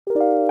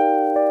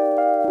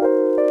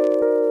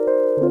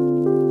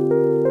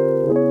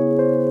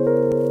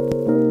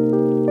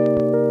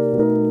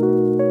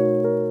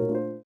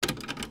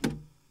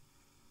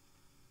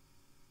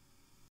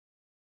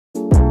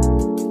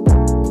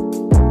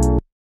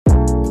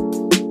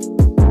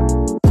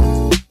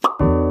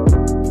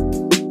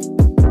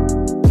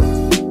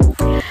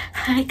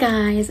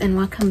guys, and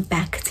welcome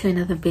back to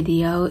another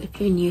video. If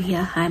you're new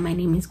here, hi, my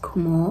name is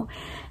Khumo,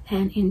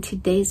 and in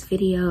today's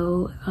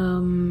video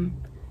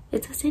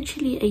it's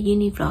essentially a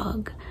uni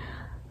vlog.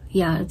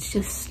 Yeah, it's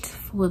just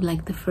for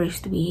like the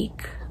first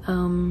week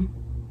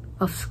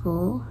of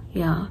school.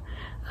 Yeah,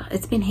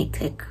 it's been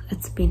hectic.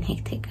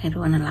 I don't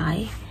want to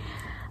lie,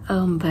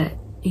 but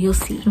you'll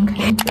see. I'm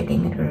kind of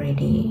getting it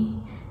already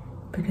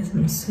because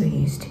I'm so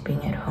used to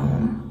being at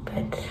home,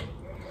 but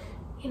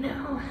you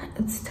know,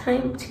 it's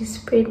time to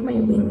spread my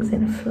wings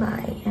and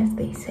fly, as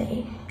they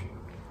say.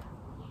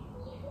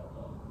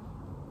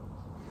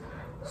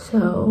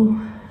 So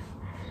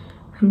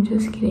I'm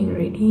just getting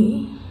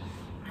ready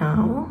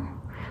now.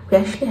 We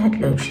actually had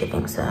load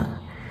shedding, so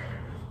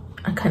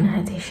I kind of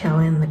had to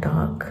shower in the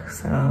dark,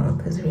 so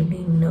there's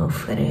really no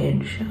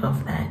footage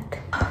of that.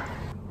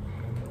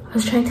 I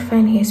was trying to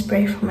find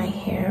hairspray for my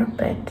hair,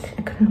 but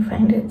I couldn't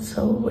find it,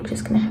 so we're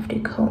just gonna have to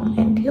comb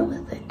and deal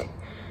with it.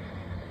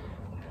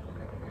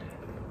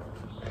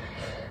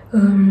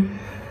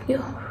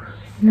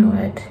 You know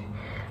what,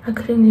 I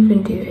couldn't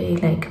even do a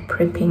like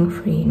prepping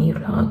for uni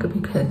vlog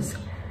because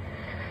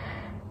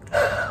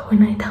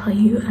when I tell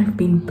you I've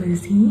been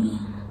busy,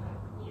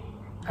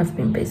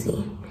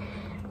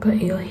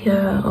 but you'll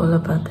hear all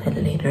about that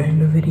later in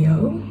the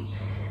video.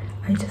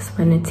 I just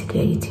wanted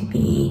today to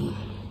be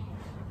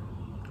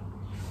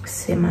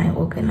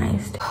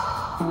semi-organized.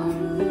 That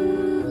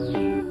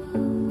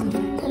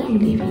I'm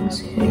leaving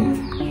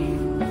soon.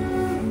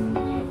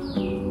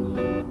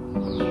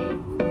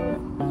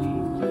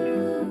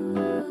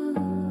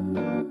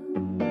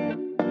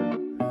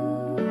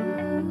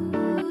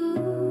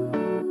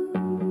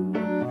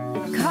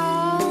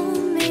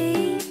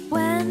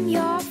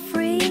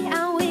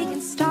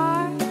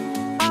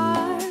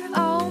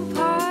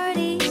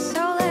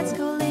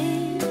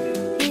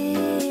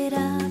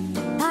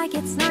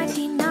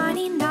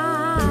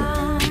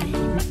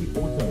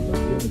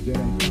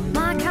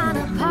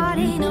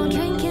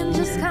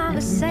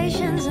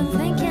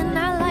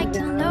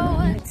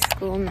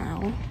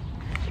 Now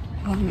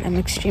I'm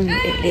extremely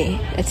early.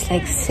 It's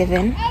like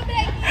 7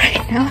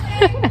 right now.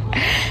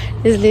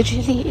 There's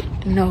literally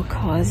no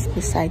cars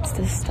besides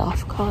the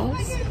staff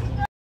cars.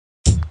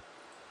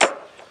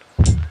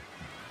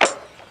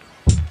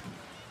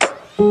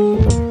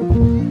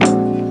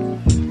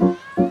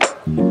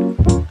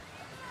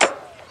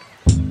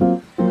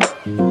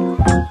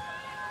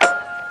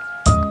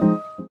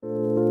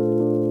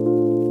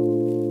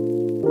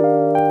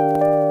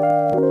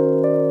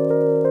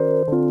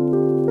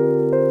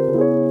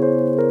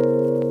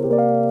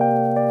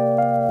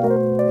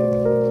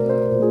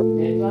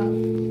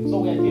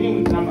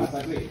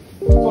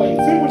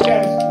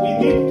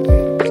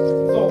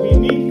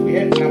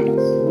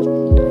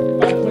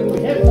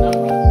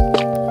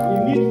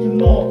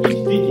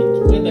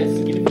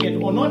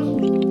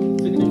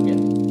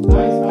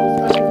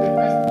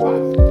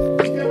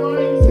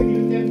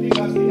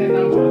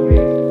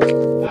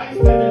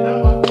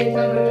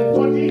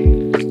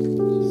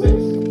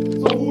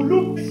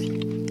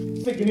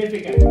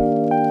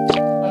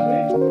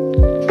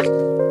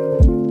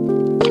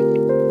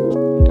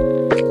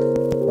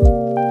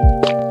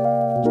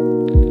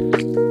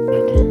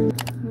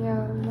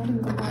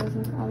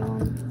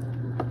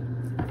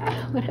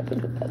 What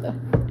happened with that though?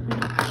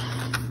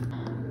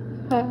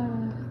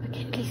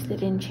 Okay, at least they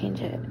didn't change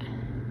it.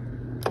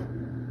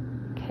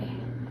 Okay.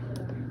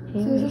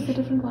 Anyway. So is this a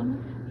different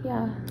one?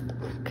 Yeah,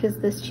 because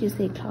this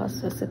Tuesday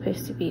class was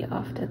supposed to be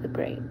after the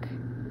break,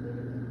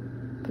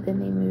 but then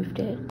they moved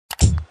it.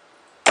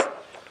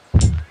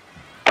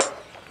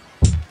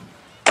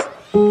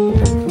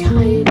 I'm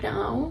tired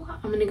now.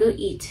 I'm gonna go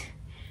eat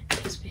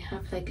because we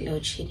have like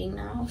load shedding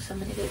now, so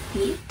I'm gonna go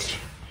eat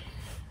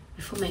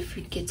before my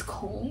food gets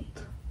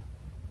cold.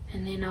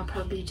 And then I'll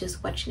probably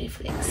just watch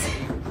Netflix.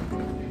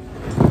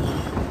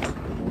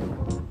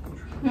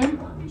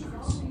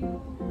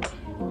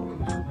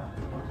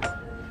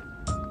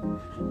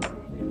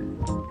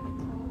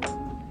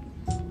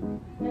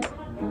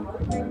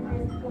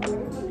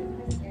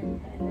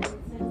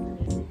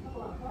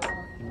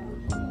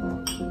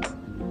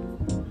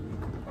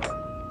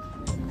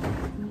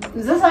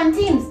 Is this on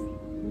Teams?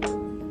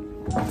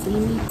 Let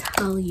me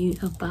tell you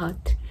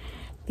about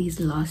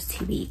these last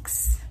 2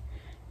 weeks.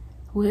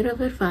 Word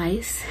of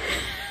advice: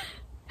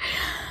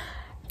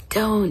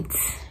 don't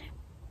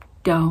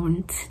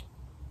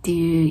do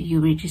your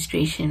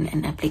registration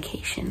and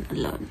application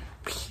alone.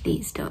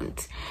 Please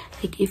don't.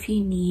 Like, if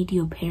you need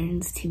your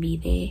parents to be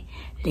there,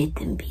 let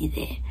them be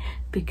there,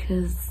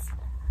 because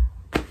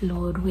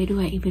Lord, where do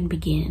I even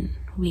begin?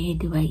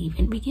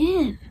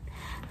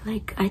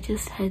 Like, I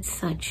just had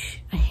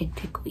such a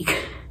hectic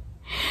week.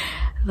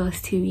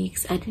 Last 2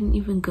 weeks I didn't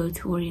even go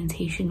to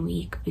orientation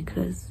week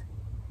because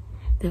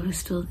there were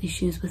still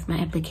issues with my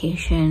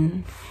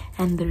application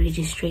and the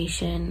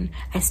registration.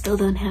 I still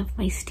don't have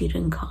my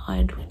student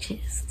card, which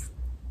is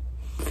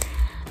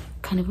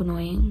kind of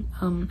annoying.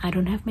 I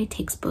don't have my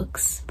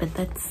textbooks, but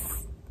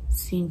that's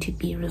soon to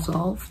be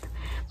resolved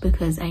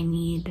because I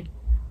need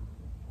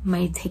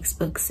my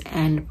textbooks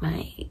and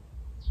my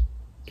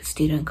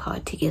student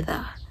card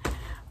together.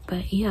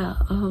 But yeah,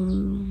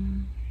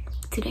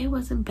 today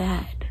wasn't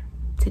bad.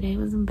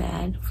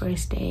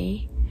 First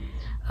day.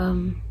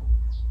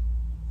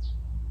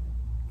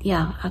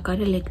 Yeah, I got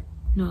elected.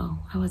 No,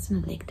 I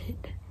wasn't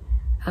elected.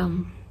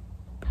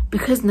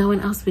 Because no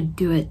one else would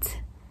do it,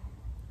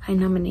 I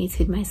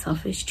nominated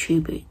myself as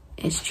tribute,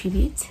 as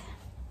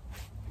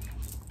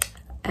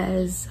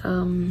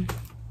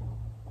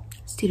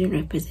student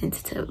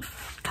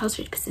representative, class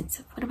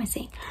representative. What am I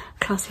saying?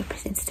 Class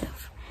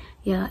representative.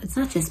 Yeah, it's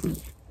not just me,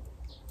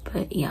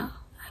 but yeah,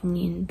 I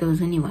mean, there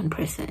was only one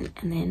person,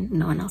 and then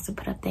no one else would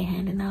put up their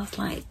hand, and I was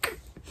like,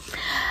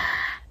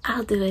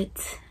 I'll do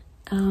it.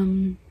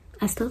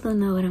 I still don't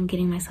know what I'm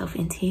getting myself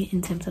into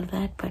in terms of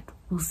that, but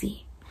we'll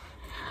see.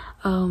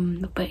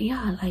 But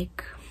yeah,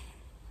 like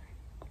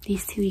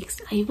these 2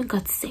 weeks, I even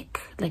got sick.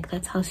 Like,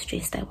 that's how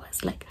stressed I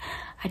was. Like,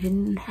 I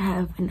didn't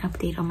have an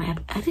update on my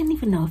app. I didn't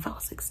even know if I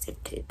was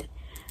accepted.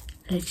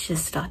 Let's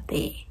just start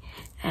there.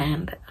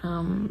 And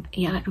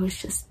yeah, it was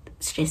just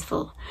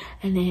stressful.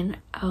 And then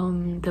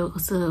there were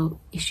also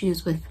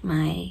issues with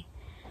my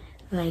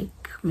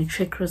like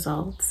matric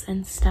results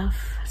and stuff,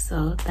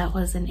 so that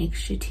was an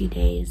extra 2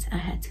 days I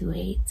had to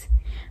wait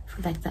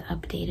for like the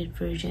updated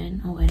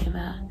version or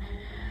whatever.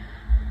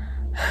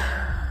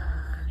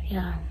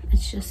 Yeah,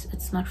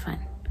 it's not fun,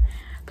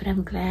 but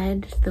I'm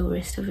glad the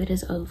worst of it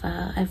is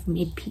over. I've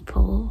met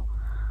people,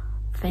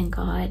 thank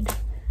God.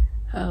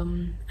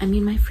 I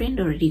mean, my friend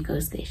already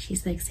goes there.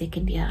 She's like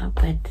second year,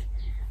 but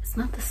it's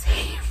not the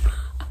same.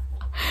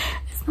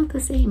 It's not the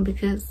same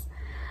because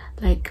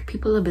like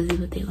people are busy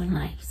with their own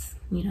lives,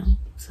 you know,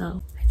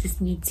 so I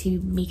just need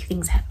to make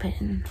things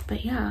happen.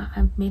 But yeah,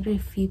 I've met a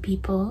few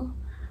people.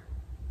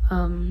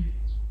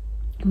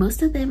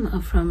 Most of them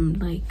are from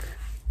like,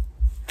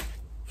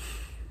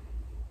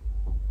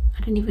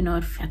 I don't even know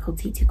what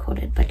faculty to call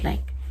it, but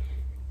like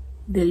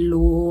the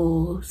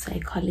law,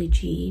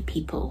 psychology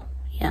people.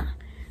 Yeah,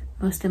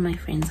 most of my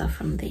friends are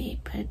from there.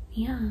 But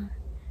yeah,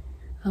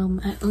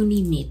 I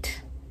only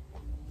met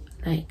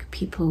like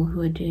people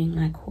who are doing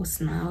my course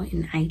now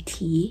in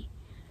IT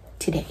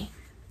today.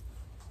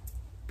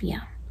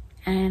 Yeah,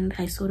 and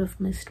I sort of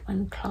missed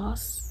one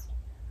class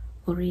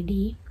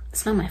already.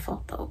 It's not my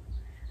fault though,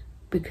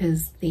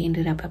 because they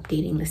ended up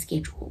updating the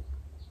schedule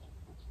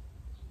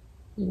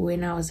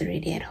when I was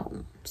already at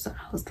home. So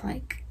I was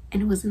like,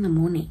 and it was in the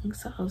morning,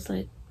 so I was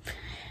like,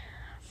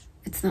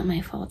 it's not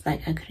my fault.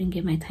 Like, I couldn't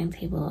get my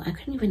timetable. I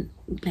couldn't even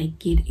like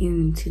get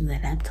into the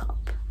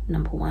laptop,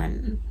 number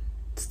one.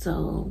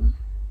 So,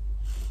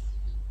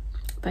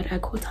 but I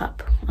caught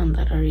up on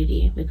that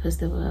already because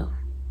there were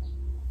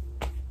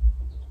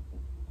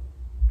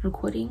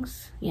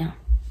recordings. Yeah,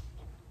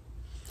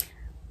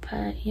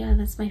 but yeah,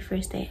 that's my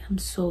first day. I'm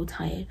so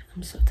tired.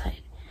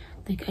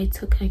 Like, I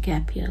took a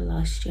gap year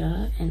last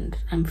year and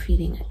I'm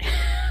feeling it.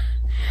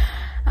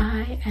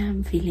 I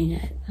am feeling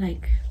it.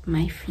 Like,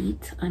 my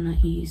feet are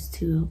not used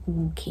to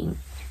walking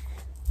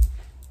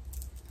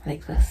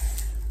like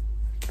this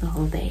the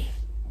whole day.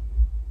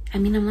 I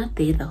mean, I'm not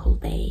there the whole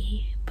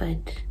day,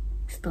 but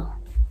still.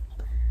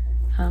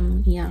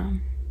 Yeah,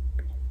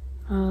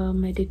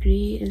 my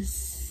degree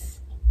is,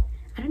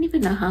 I don't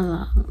even know how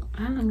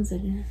long is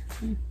it?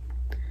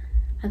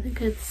 I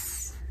think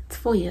it's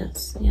 4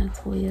 years. Yeah, it's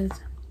 4 years.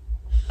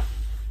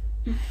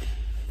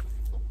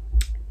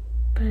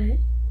 But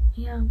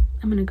yeah,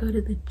 I'm gonna go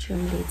to the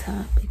gym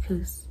later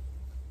because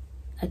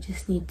I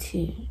just need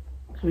to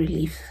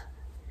relieve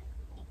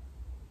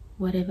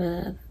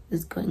whatever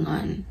is going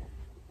on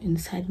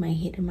inside my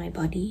head and my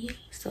body.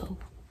 So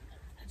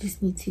I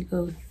just need to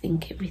go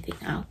think everything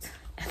out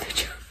at the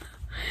gym.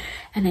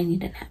 And I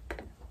need a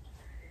nap.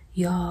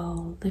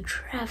 Y'all, the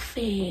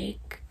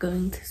traffic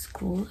going to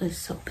school is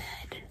so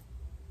bad.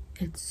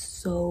 It's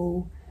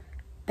so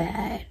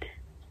bad.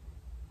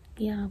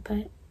 Yeah,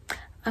 but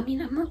I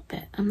mean, I'm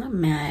not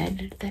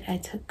mad that I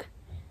took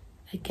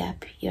a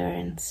gap year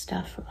and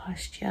stuff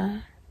last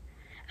year.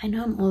 I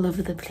know I'm all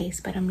over the place,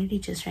 but I'm really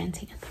just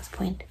ranting at this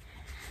point.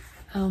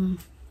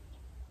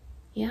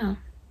 Yeah,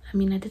 I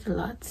mean, I did a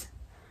lot.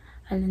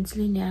 I learned to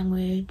learn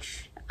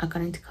language. I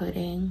got into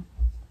coding.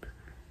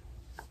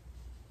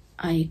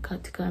 I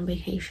got to go on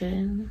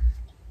vacation.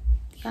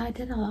 Yeah, I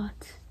did a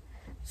lot.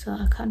 So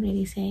I can't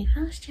really say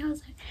last year I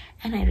was,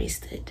 and I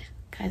rested.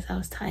 Guys, I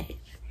was tired.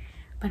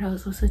 But I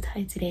was also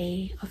tired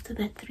today after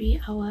that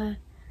 3-hour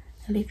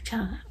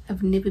lecture.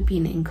 I've never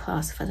been in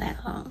class for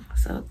that long,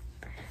 so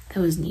that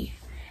was new.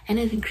 And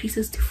it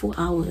increases to 4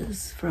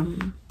 hours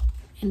from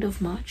end of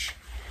March.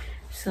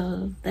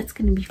 So that's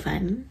gonna be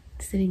fun,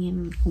 sitting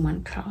in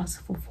one class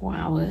for 4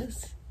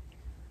 hours.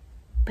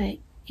 But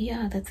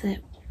yeah, that's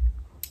it.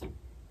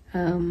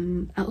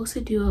 I also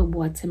do a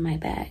what's in my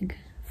bag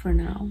for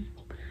now,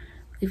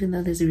 even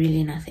though there's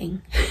really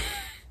nothing.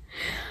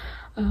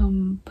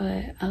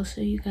 But I'll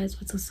show you guys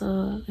what's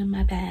also in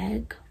my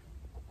bag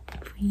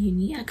for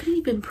uni. I couldn't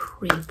even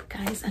prep,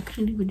 guys. I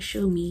couldn't even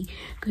show me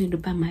going to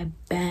buy my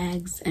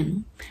bags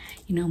and,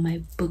 you know,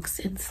 my books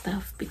and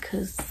stuff,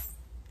 because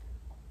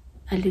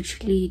I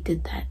literally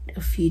did that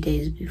a few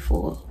days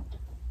before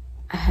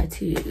I had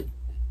to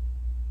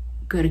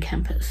go to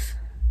campus.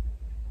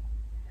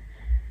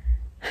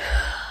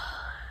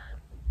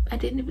 I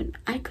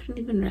couldn't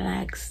even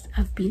relax.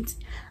 I've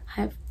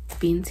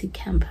been to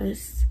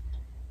campus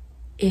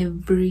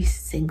every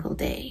single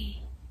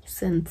day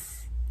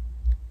since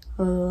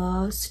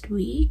last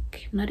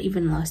week. Not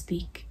even last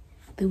week,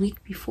 the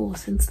week before,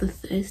 since the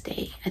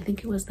Thursday. I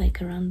think it was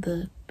like around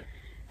the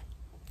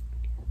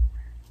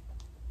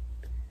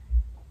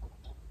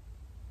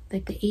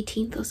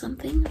 18th or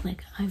something.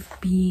 Like, I've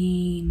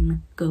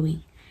been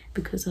going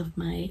because of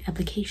my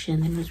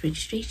application and was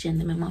registration.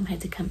 Then my mom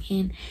had to come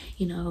in,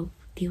 you know,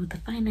 deal with the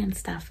finance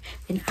stuff.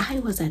 Then I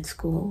was at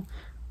school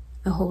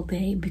the whole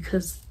day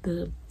because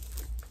the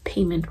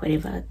payment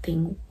whatever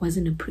thing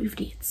wasn't approved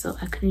yet, so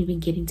I couldn't even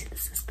get into the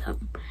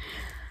system.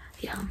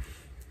 Yeah,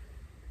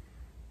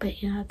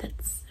 but yeah,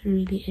 that's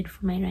really it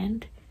for my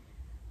rant.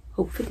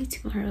 Hopefully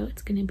tomorrow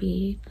it's gonna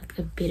be like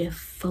a better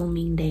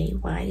filming day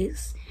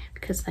wise,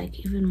 because like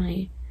even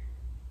my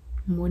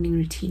morning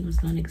routine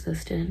was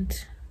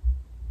non-existent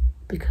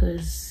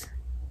because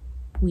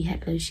we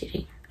had load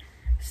shedding.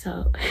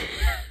 So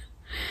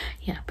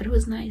yeah, but it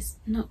was nice.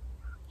 No,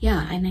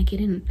 yeah, and I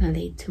get in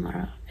late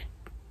tomorrow at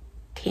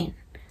 10,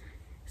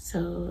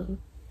 so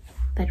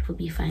that will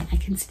be fine. I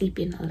can sleep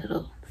in a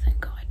little,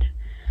 thank God,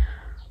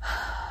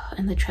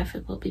 and the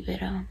traffic will be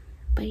better.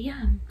 But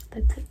yeah,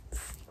 that's it.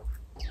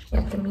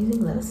 Yeah, I'm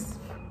using this.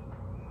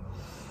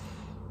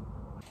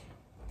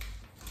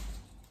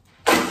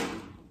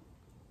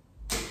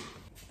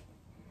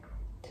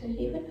 Did it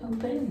even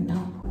open?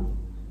 No.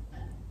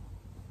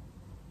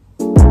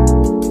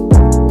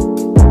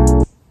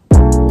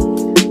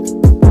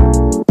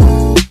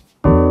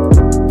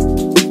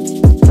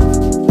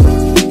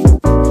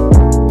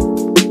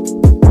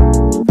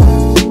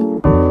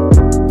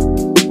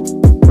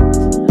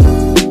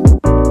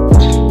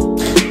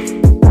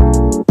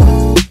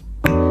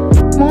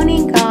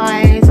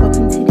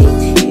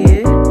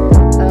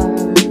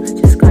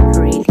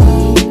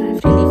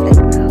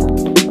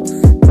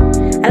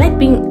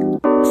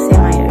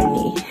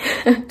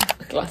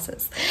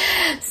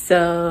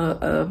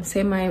 So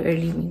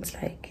semi-early means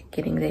like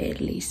getting there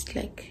at least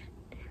like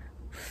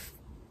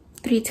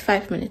 3 to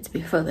 5 minutes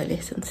before the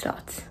lesson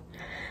starts.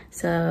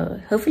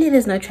 So hopefully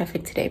there's no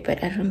traffic today,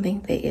 but I don't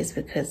think there is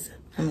because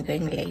I'm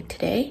going late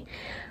today.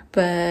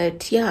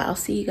 But yeah, I'll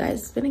see you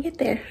guys when I get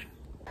there.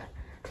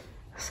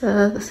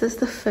 So this is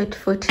the fit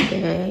for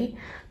today.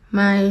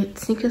 My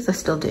sneakers are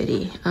still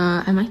dirty.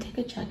 I might take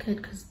a jacket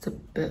because it's a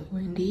bit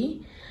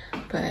windy,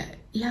 but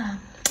yeah,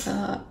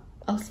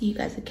 I'll see you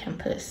guys at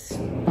campus.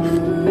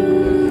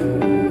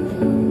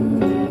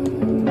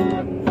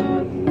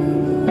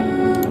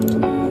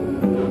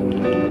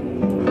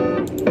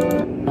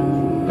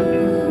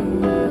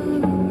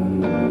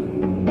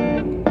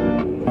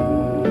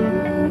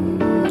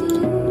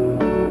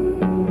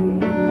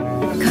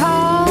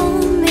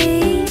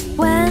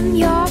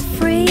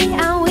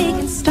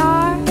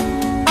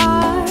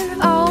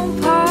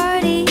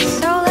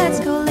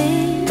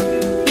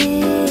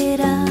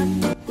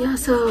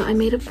 So I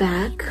made it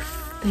back,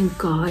 thank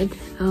God.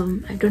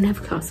 I don't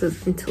have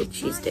classes until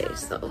Tuesday,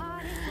 so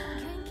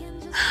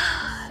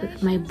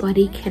my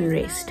body can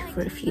rest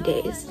for a few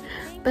days.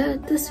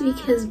 But this week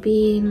has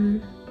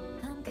been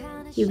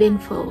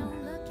eventful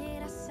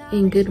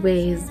in good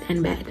ways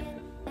and bad.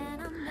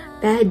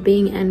 Bad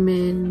being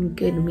admin,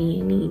 good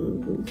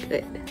meaning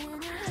good.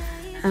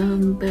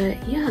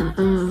 But yeah,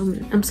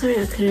 I'm sorry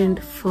I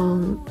couldn't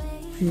film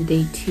on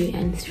day 2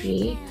 and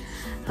 3.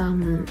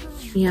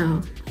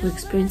 Yeah, we're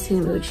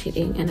experiencing load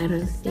shedding, and I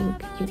don't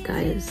think you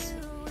guys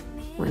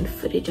want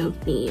footage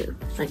of me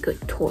like a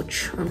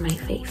torch on my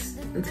face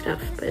and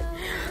stuff. But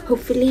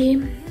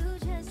hopefully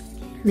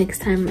next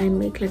time I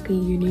make like a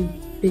uni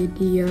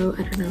video.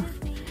 I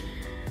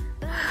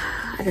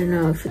don't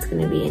know if it's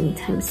gonna be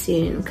anytime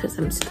soon because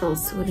I'm still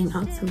sorting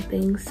out some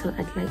things. So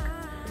I'd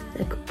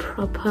like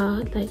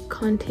proper like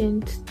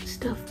content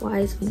stuff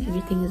wise when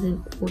everything is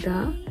in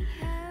order.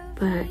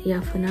 But yeah,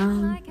 for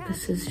now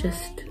this is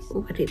just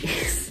what it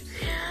is.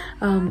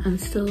 I'm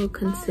still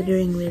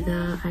considering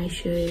whether I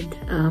should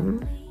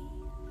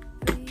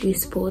do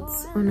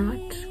sports or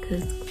not,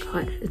 because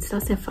God, it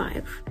starts at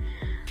 5,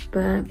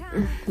 but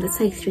that's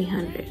like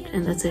 300,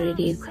 and that's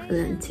already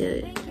equivalent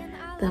to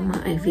the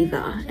amount I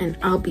Viva, and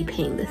I'll be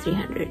paying the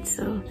 300.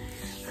 So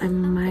I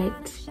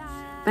might,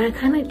 but I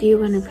kind of do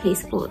want to play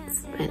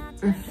sports, but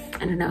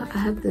I don't know. I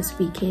have this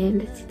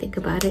weekend to think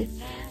about it.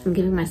 I'm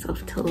giving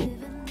myself till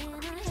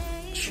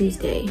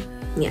Tuesday.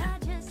 Yeah,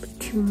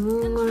 2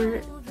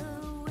 more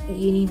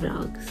uni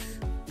vlogs.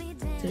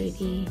 It's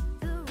already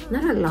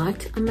not a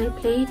lot on my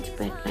plate,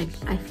 but like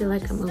I feel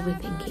like I'm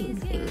overthinking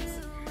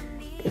things,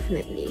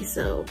 definitely.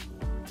 So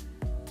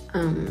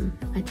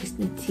I just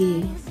need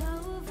to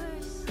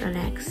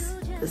relax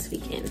this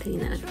weekend, you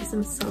know, do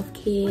some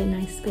self-care,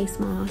 nice face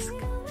mask,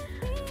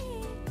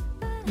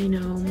 you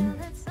know,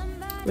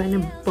 run a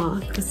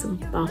bath with some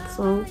bath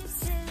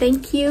salts.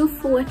 Thank you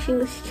for watching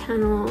this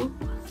channel.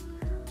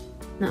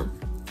 No,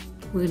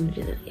 we're gonna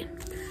do that again.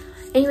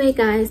 Anyway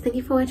guys, thank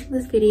you for watching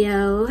this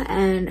video,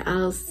 and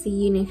I'll see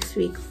you next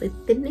week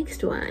with the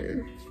next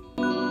one.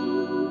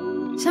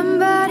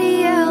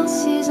 Somebody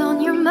else is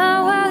on your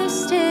mind while you're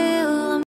still